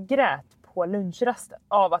med att jag grät på lunchrasten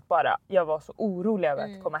av att jag var så orolig över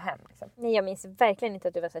att komma hem. Liksom. Nej, jag minns verkligen inte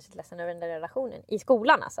att du var särskilt ledsen över den där relationen i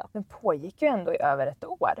skolan alltså. Den pågick ju ändå i över ett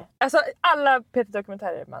år. Alltså alla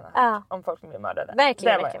Peter-dokumentärer om folk som blir mördade.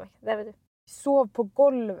 Verkligen. Där var du. Sov på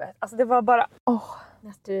golvet. Alltså det var bara...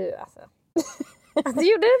 Att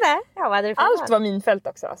du gjorde det där? Ja, vad hade du allt var min fält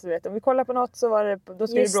också. Alltså, du vet, om vi kollar på något så var det, då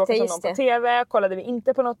skulle vi bråka som någon på tv. Kollade vi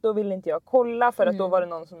inte på något, då ville inte jag kolla. För att då var det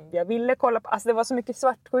någon som jag ville kolla på. Alltså det var så mycket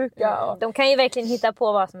svartsjuka. Och... De kan ju verkligen hitta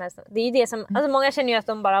på vad som helst. Det är ju det som, alltså många känner ju att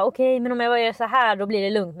de bara okej, men om jag gör så här då blir det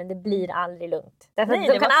lugnt. Men det blir aldrig lugnt. Därför att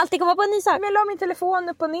de kan alltid komma på en ny sak. Men jag la min telefon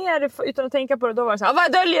upp och ner utan att tänka på det. Då var det så här,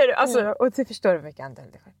 vad döljer du? Alltså, och du förstår hur mycket han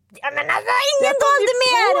döljer själv. Ja men alltså ingen dolde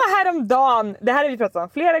mer! Häromdagen, det här har vi pratat om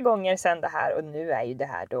flera gånger sedan det här. Och nu är ju det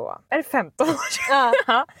här då, är det 15 år sedan?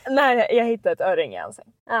 Ja. När jag hittade ett örring i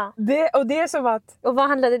ansiktet. Ja. Det är som att... Och vad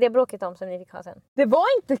handlade det bråket om som ni fick ha sen? Det var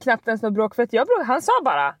inte knappt ens något bråk för att han sa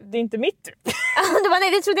bara, det är inte mitt typ.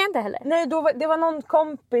 Nej, det trodde jag inte heller. Nej, det var någon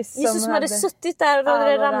kompis som hade suttit där och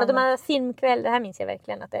det ramlade. De hade filmkväll, det här minns jag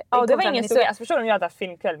verkligen. Att det var ingen stor, alltså förstår du om jag hade haft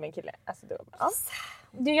filmkväll med en kille? Alltså det var bara...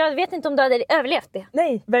 Jag vet inte om du hade överlevt det.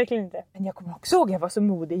 Nej, verkligen inte. Men jag kommer också ihåg att jag var så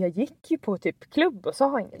modig. Jag gick ju på typ klubb och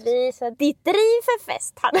sa inget. Lisa, ditt driv för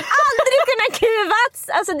fest hade aldrig kunnat kuvats.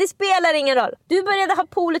 Alltså det spelar ingen roll. Du började ha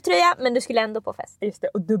polotröja men du skulle ändå på fest. Just det,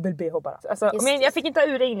 och dubbel-BH bara. Alltså, men jag fick inte ha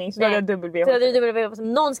urringning så då hade jag dubbel-BH. Så hade du dubbel-BH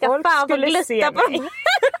som någon ska folk fan få glutta på.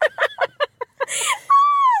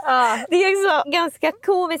 Det är också ganska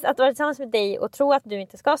komiskt att vara tillsammans med dig och tro att du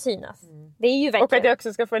inte ska synas. Det är ju verkligen... Och att jag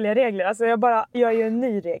också ska följa regler. Alltså jag gör ju en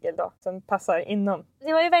ny regel då som passar inom.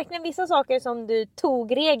 Det var ju verkligen vissa saker som du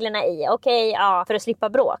tog reglerna i. Okej, för att slippa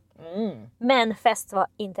bråk. Men fest var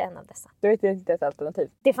inte en av dessa. Du vet inte ett alternativ.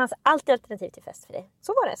 Det fanns alltid alternativ till fest för dig.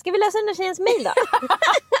 Så var det. Ska vi läsa den där tjejens mejl då?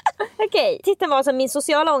 Okej, titeln var som min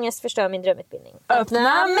sociala ångest förstör min drömutbildning.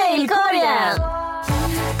 Öppna mejlkorgen!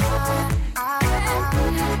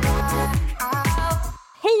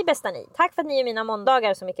 Hej bästa ni, tack för att ni gör mina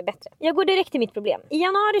måndagar så mycket bättre. Jag går direkt till mitt problem. I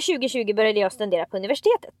januari 2020 började jag studera på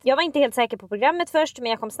universitetet. Jag var inte helt säker på programmet först, men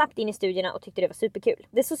jag kom snabbt in i studierna och tyckte det var superkul.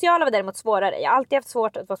 Det sociala var däremot svårare. Jag har alltid haft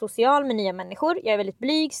svårt att vara social med nya människor. Jag är väldigt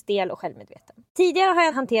blyg, stel och självmedveten. Tidigare har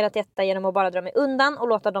jag hanterat detta genom att bara dra mig undan och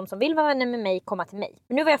låta de som vill vara vänner med mig komma till mig.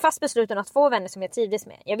 Men nu var jag fast besluten att få vänner som jag trivdes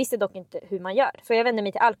med. Jag visste dock inte hur man gör, så jag vände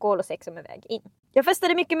mig till alkohol och sex som en väg in. Jag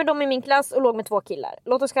festade mycket med dem i min klass och låg med 2 killar.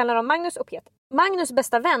 Låt oss kalla dem Magnus och Peter. Magnus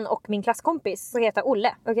bästa vän och min klasskompis heter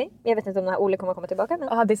Olle. Okej? Jag vet inte om den här Olle kommer komma tillbaka. Men...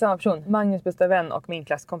 Aha, det är samma person. Magnus bästa vän och min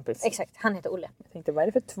klasskompis. Exakt, han heter Olle. Jag tänkte, vad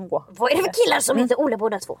är det för 2? Vad är det för killar som heter Olle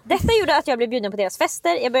båda 2? Detta gjorde att jag blev bjuden på deras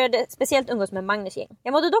fester. Jag började speciellt umgås med Magnus gäng.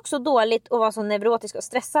 Jag mådde dock så dåligt och var så neurotisk och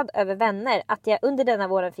stressad över vänner att jag under denna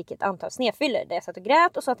våren fick ett antal snedfyller där jag satt och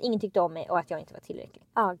grät och sa att ingen tyckte om mig och att jag inte var tillräcklig.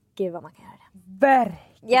 Gud vad man kan göra det.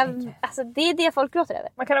 Verkligen. Alltså det är det folk gråter över.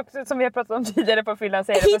 Man kan också, som vi har pratat om tidigare på fyllan,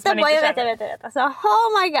 säga hitta på, jag vet. Alltså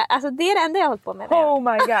oh my god, alltså det är det enda jag har hållit på med. Oh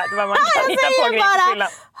my god, vad man kan hitta på grejer på fyllan.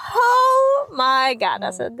 Oh my god,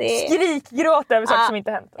 alltså det... Skrikgråt över saker som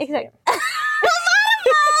inte hänt. Exakt.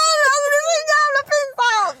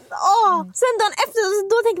 Sen dagen efter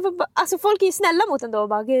då tänker jag på, alltså folk är ju snälla mot en då och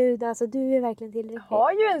bara gud alltså du är verkligen tillräcklig. Jag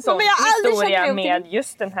har ju en sån historia med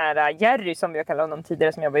just den här Jerry som jag kallade honom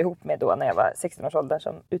tidigare, som jag var ihop med då när jag var 16 års ålder,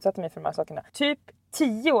 som utsatte mig för de här sakerna. Typ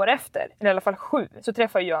 10 år efter, eller i alla fall 7, så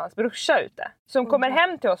träffade jag hans brorsa ute. Som kommer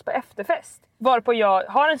hem till oss på efterfest. Varpå jag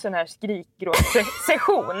har en sån här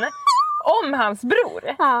skrikgråt-session om hans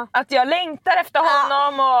bror. Att jag längtar efter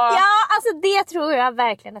honom och... Ja, alltså det tror jag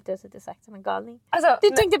verkligen att du har suttit och sagt som en galning. Alltså, du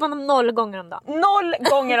tänkte på honom 0 gånger om dagen. 0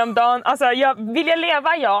 gånger om dagen. Alltså, vill jag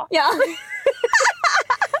leva? Ja.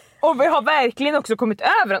 Och vi har verkligen också kommit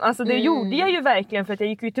över den. Alltså det gjorde jag ju verkligen, för att jag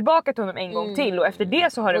gick ju tillbaka till honom en gång till. Och efter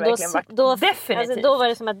det så har det verkligen varit definitivt. Alltså då var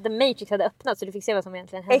det som att The Matrix hade öppnat, så du fick se vad som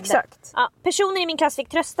egentligen hände. Exakt. Personer i min klass fick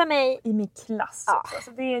trösta mig. I min klass också.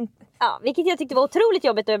 Alltså det är Ja, vilket jag tyckte var otroligt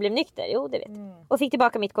jobbigt då jag blev nykter. Jo, det vet jag. Och fick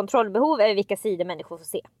tillbaka mitt kontrollbehov över vilka sidor människor får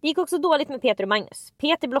se. Det gick också dåligt med Peter och Magnus.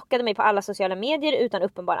 Peter blockade mig på alla sociala medier utan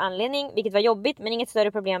uppenbar anledning, vilket var jobbigt, men inget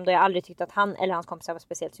större problem då jag aldrig tyckte att han eller hans kompisar var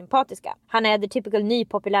speciellt sympatiska. Han är the typical ny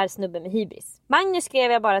populär snubbe med hybris. Magnus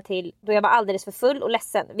skrev jag bara till då jag var alldeles för full och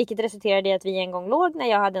ledsen, vilket resulterade i att vi en gång låg när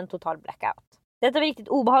jag hade en total blackout. Detta var riktigt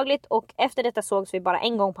obehagligt och efter detta sågs vi bara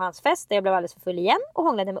en gång på hans fest där jag blev alldeles för full igen och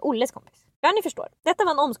hånglade med Olles kompis. Ja, ni förstår. Detta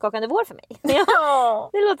var en omskakande vår för mig. Ja,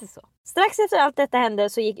 det låter så. Strax efter allt detta hände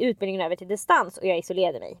så gick utbildningen över till distans och jag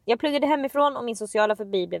isolerade mig. Jag pluggade hemifrån och min sociala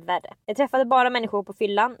fobi blev värre. Jag träffade bara människor på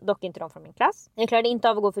fyllan, dock inte de från min klass. Jag klarade inte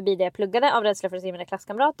av att gå förbi där jag pluggade av rädsla för att se mina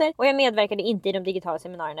klasskamrater och jag medverkade inte i de digitala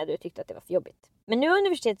seminarierna då jag tyckte att det var för jobbigt. Men nu har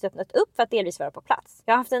universitetet öppnat upp för att delvis vara på plats.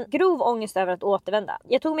 Jag har haft en grov ångest över att återvända.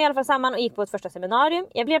 Jag tog mig i alla fall samman och gick på ett första seminarium.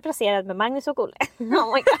 Jag blev placerad med Magnus och Olle. Oh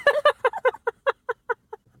my god.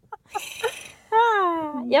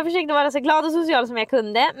 Jag försökte vara så glad och social som jag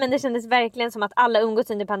kunde, men det kändes verkligen som att alla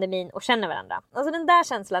umgås under pandemin och känner varandra. Alltså den där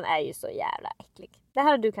känslan är ju så jävla äcklig. Det här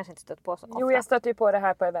har du kanske inte stött på så ofta. Jo, jag stöter ju på det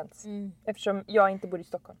här på events. Eftersom jag inte bor i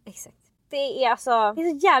Stockholm. Exakt. Det är så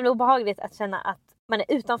jävla obehagligt att känna att man är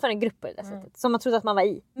utanför en grupp på det där sättet. Som man trodde att man var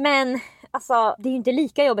i. Men alltså, det är ju inte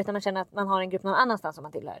lika jobbigt när man känner att man har en grupp någon annanstans som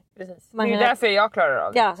man tillhör. Precis. Det är ju därför jag klarar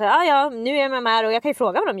av det. Ja, så, ja, nu är jag med här och jag kan ju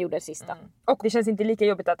fråga vad de gjorde sist då. Och det känns inte lika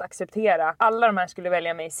jobbigt att acceptera alla de här skulle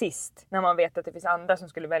välja mig sist. När man vet att det finns andra som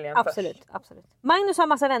skulle välja en först. Absolut. Magnus har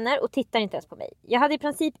massa vänner och tittar inte ens på mig. Jag hade i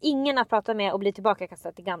princip ingen att prata med och bli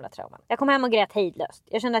tillbakakastad till gamla trauman. Jag kom hem och grät hejdlöst.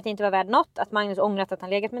 Jag kände att jag inte var värd något. Att Magnus ångrat att han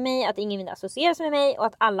legat med mig. Att ingen vill associeras med mig. Och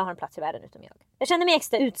att alla har en plats i världen utom jag. Jag kände mig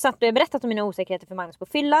extra utsatt då jag berättat om mina osäkerheter för Magnus på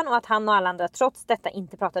fyllan. Och att han och alla andra trots detta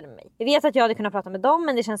inte pratade med mig. Jag vet att jag hade kunnat prata med dem,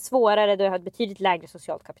 men det känns svårare då jag har ett betydligt lägre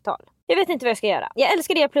socialt kapital. Jag vet inte vad jag ska göra. Jag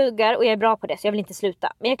älskar det jag pluggar och jag är bra på det, så jag vill inte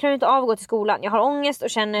sluta. Men jag klarar inte av att gå till skolan. Jag har ångest och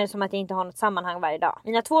känner som att jag inte har något sammanhang varje dag.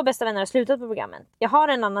 Mina 2 bästa vänner har slutat på programmen. Jag har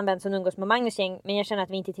en annan vän som umgås med Magnus gäng, men jag känner att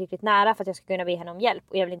vi inte är tillräckligt nära för att jag ska kunna be henne om hjälp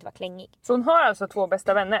och jag vill inte vara klängig. Så hon har alltså 2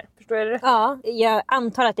 bästa vänner? Förstår jag det rätt? Ja, jag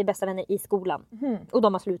antar att det är bästa vänner i skolan. Och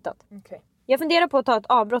de har slutat. Okay. Jag funderar på att ta ett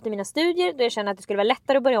avbrott i mina studier då jag känner att det skulle vara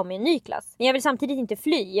lättare att börja om i en ny klass. Men jag vill samtidigt inte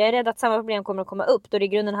fly. Jag är rädd att samma problem kommer att komma upp då det i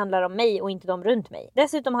grunden handlar om mig och inte de runt mig.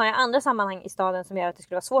 Dessutom har jag andra sammanhang i staden som gör att det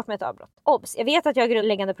skulle vara svårt med ett avbrott. Obs! Jag vet att jag har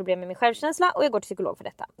grundläggande problem med min självkänsla och jag går till psykolog för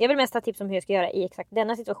detta. Jag vill mest ha tips om hur jag ska göra i exakt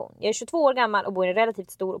denna situation. Jag är 22 år gammal och bor i en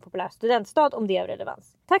relativt stor och populär studentstad om det är av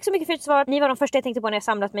relevans. Tack så mycket för ert svar. Ni var de första jag tänkte på när jag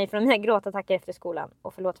samlat mig från mina gråtattacker efter skolan.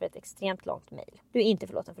 Och förlåt för ett extremt långt mejl. Du är inte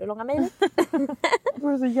förlåten för det långa mejlet. Det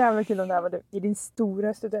vore så jävla kul om det här var du. I din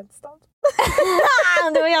stora studentstad.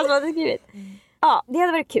 Det var jag som hade skrivit. Ja, det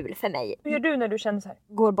hade varit kul för mig. Hur gör du när du känner så här?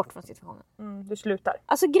 Går bort från situationen. Du slutar.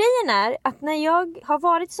 Alltså grejen är att när jag har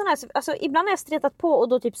varit sån här, alltså ibland har jag stretat på och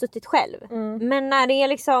då typ suttit själv. Men när det är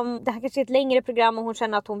liksom, det här kanske är ett längre program och hon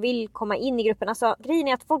känner att hon vill komma in i gruppen. Alltså grejen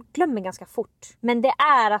är att folk glömmer ganska fort. Men det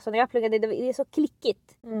är alltså, när jag pluggade, det är så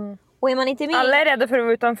klickigt. Och är man inte med... Alla är rädda för att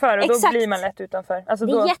vara utanför och Exakt. Då blir man lätt utanför. Alltså,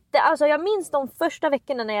 det är alltså jag minns de första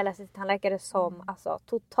veckorna när jag läste till tandläkare som alltså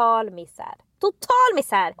total misär. Total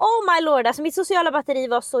misär! Oh my lord, alltså mitt sociala batteri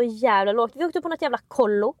var så jävla lågt. Vi åkte på något jävla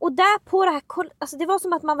kollo. Och där på det här alltså det var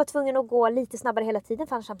som att man var tvungen att gå lite snabbare hela tiden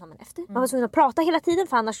för annars hamnade man efter. Man var tvungen att prata hela tiden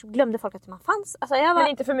för annars glömde folk att man fanns. Alltså jag var... Men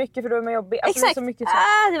inte för mycket för då är man jobbig. Alltså, exakt! Det, så mycket så...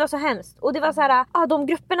 det var så hemskt. Och det var så här, de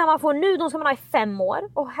grupperna man får nu, de ska man ha i 5 år.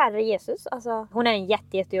 Och herre Jesus, alltså hon är en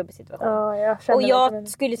jättejobbig situation. Ja, och jag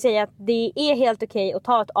skulle säga att det är helt okej att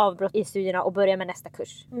ta ett avbrott i studierna och börja med nästa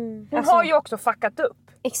kurs. Hon har ju också fuckat upp.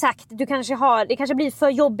 Exakt, det kanske blir för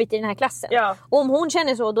jobbigt i den här klassen. Ja. Och om hon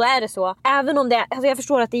känner så, då är det så. Även om det, alltså jag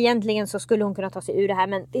förstår att egentligen så skulle hon kunna ta sig ur det här.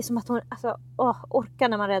 Men det är som att hon orkar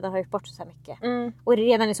när man redan har gjort bort så här mycket. Och det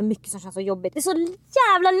redan är så mycket som känns så jobbigt. Det är så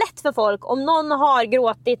jävla lätt för folk om någon har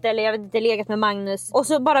gråtit eller jag vet inte, legat med Magnus. Och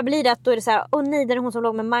så bara blir det att då är det så här, nej, det är hon som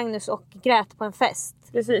låg med Magnus och grät på en fest.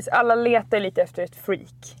 Precis, alla letar lite efter ett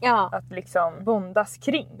freak. Ja. Att liksom bondas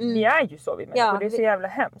kring. Vi är ju så vi människor, det är så jävla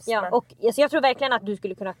hemskt. Ja, men... och alltså, jag tror verkligen att du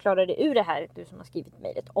skulle kunna klara dig ur det här, du som har skrivit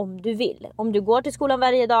mejlet, om du vill. Om du går till skolan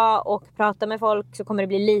varje dag och pratar med folk så kommer det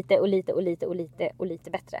bli lite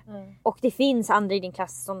bättre. Och det finns andra i din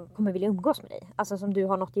klass som kommer vilja umgås med dig. Alltså som du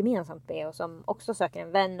har något gemensamt med och som också söker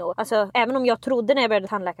en vän. Och, alltså, även om jag trodde när jag började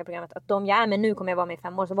tandläkarprogrammet att de jag är med nu kommer jag vara med i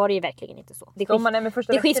 5 år, så var det ju verkligen inte så.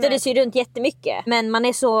 Det skiftades ju runt jättemycket. Men man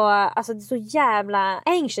är så, alltså det är så jävla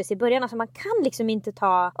anxious i början. Alltså man kan liksom inte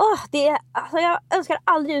ta... alltså jag önskar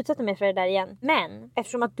aldrig utsätta mig för det där igen. Men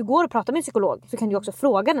eftersom att du går och pratar med en psykolog så kan du också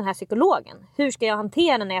fråga den här psykologen. Hur ska jag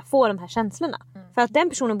hantera när jag får de här känslorna? För att den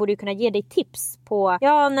personen borde ju kunna ge dig tips på,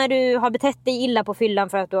 ja, när du har betett dig illa på fyllan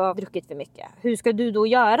för att du har druckit för mycket. Hur ska du då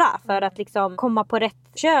göra för att liksom komma på rätt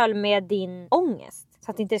köl med din ångest?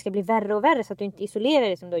 Så att det inte ska bli värre och värre, så att du inte isolerar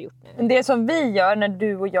dig som du har gjort nu. Det som vi gör när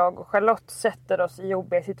du och jag och Charlotte sätter oss i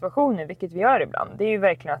jobbiga situationer, vilket vi gör ibland, det är ju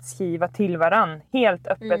verkligen att skriva till varann helt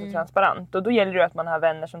öppet och transparent. Och då gäller det att man har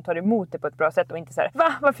vänner som tar emot det på ett bra sätt och inte så här: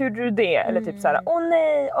 va? Varför gjorde du det? Eller typ så här: åh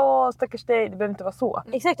nej, stackars dig. Det behöver inte vara så.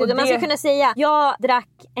 Exakt, och man ska kunna säga: jag drack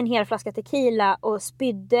en hel flaska tequila och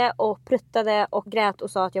spydde och pruttade och grät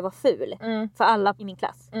och sa att jag var ful för alla i min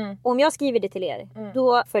klass. Och om jag skriver det till er,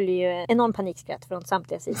 då följer ju enorm panikskratt från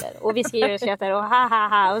samtliga sidor. Och vi skriver och skrattar och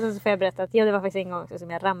ha. Och sen så får jag berätta att det var faktiskt en gång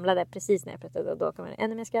som jag ramlade precis när jag pratade, och då kommer det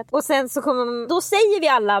ännu mer skratt. Och sen så då säger vi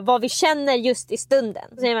alla vad vi känner just i stunden.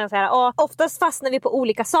 Så säger man så här: oftast fastnar vi på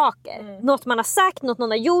olika saker. Något man har sagt, något någon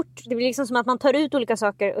har gjort. Det blir liksom som att man tar ut olika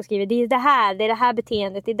saker och skriver: det är det här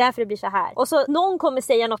beteendet, det är därför det blir så här. Och så någon kommer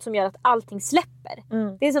säga något som gör att allting släpper.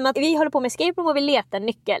 Det är som att vi håller på med escape room och vi letar en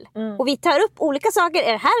nyckel. Och vi tar upp olika saker.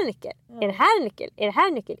 Är det här en nyckel? Är det här en nyckel? Är det här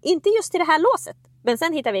en nyckel? Inte just till det här låset. Men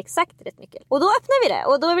sen hittar vi exakt rätt nyckel. Och då öppnar vi det.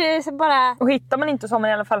 Och då blir det så bara... Och hittar man inte, så har man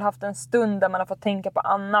i alla fall haft en stund där man har fått tänka på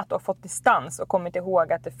annat och fått distans och kommit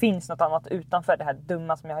ihåg att det finns något annat utanför det här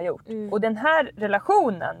dumma som jag har gjort. Och den här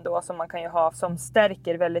relationen då som man kan ju ha, som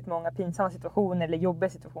stärker väldigt många pinsamma situationer eller jobbiga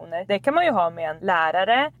situationer, det kan man ju ha med en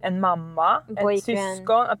lärare, en mamma, ett syskon.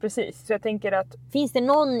 Ja, precis. Så jag tänker att... Finns det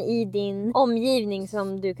någon i din omgivning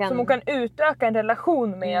som du kan... Som hon kan utöka en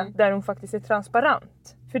relation med, där hon faktiskt är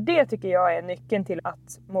transparent. För det tycker jag är nyckeln till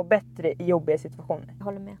att må bättre i jobbiga situationer. Jag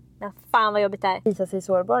håller med. Men fan vad jobbigt det är. Visa sig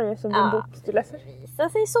sårbar, som din bok du läser. Visa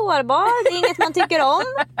sig sårbar, det är inget man tycker om.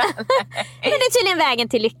 Men det är tydligen vägen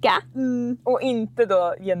till lycka. Och inte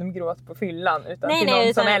då genom gråt på fyllan, utan till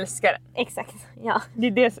någon som älskar den. Exakt, ja. Det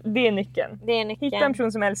är nyckeln. Det är nyckeln. Hitta en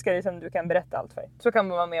person som älskar dig som du kan berätta allt för. Så kan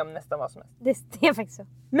man vara med om nästan vad som helst. Det är faktiskt så.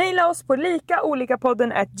 Maila oss på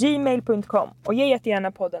likaolikapodden@gmail.com och ge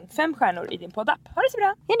jättegärna podden 5 stjärnor i din poddapp. Ha det så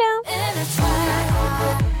bra! Hejdå!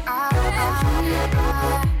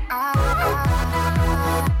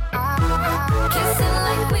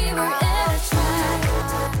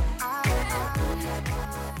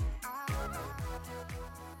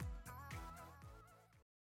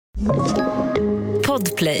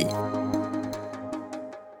 Podplay.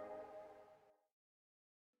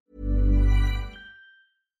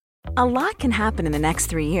 A lot can happen in the next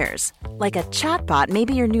 3 years. Like a chatbot may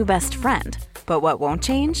be your new best friend. But what won't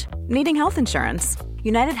change? Needing health insurance.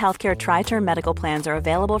 United Healthcare Tri-Term Medical Plans are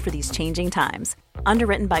available for these changing times.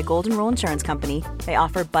 Underwritten by Golden Rule Insurance Company, they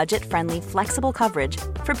offer budget-friendly, flexible coverage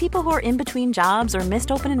for people who are in between jobs or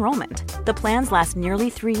missed open enrollment. The plans last nearly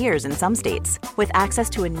 3 years in some states, with access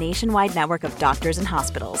to a nationwide network of doctors and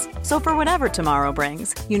hospitals. So for whatever tomorrow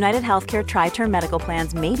brings, United Healthcare Tri-Term Medical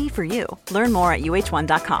Plans may be for you. Learn more at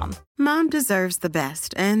uh1.com. Mom deserves the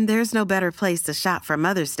best, and there's no better place to shop for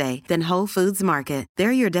Mother's Day than Whole Foods Market.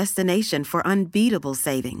 They're your destination for unbeatable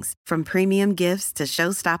savings, from premium gifts to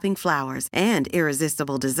show-stopping flowers and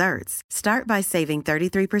irresistible desserts. Start by saving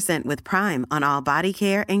 33% with Prime on all body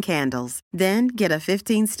care and candles. Then get a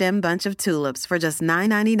 15-stem bunch of tulips for just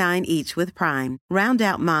 $9.99 each with Prime. Round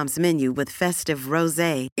out Mom's menu with festive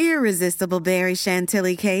rosé, irresistible berry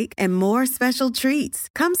chantilly cake, and more special treats.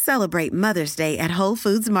 Come celebrate Mother's Day at Whole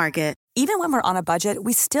Foods Market. Even when we're on a budget,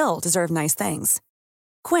 we still deserve nice things.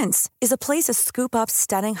 Quince is a place to scoop up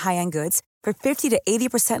stunning high-end goods for 50 to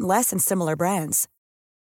 80% less than similar brands.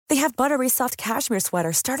 They have buttery soft cashmere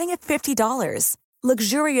sweaters starting at $50,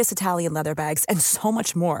 luxurious Italian leather bags, and so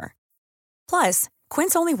much more. Plus,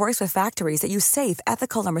 Quince only works with factories that use safe,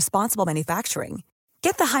 ethical, and responsible manufacturing.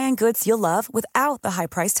 Get the high-end goods you'll love without the high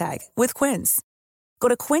price tag with Quince. Go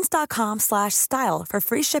to quince.com/style for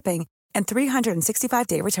free shipping and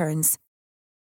 365-day returns.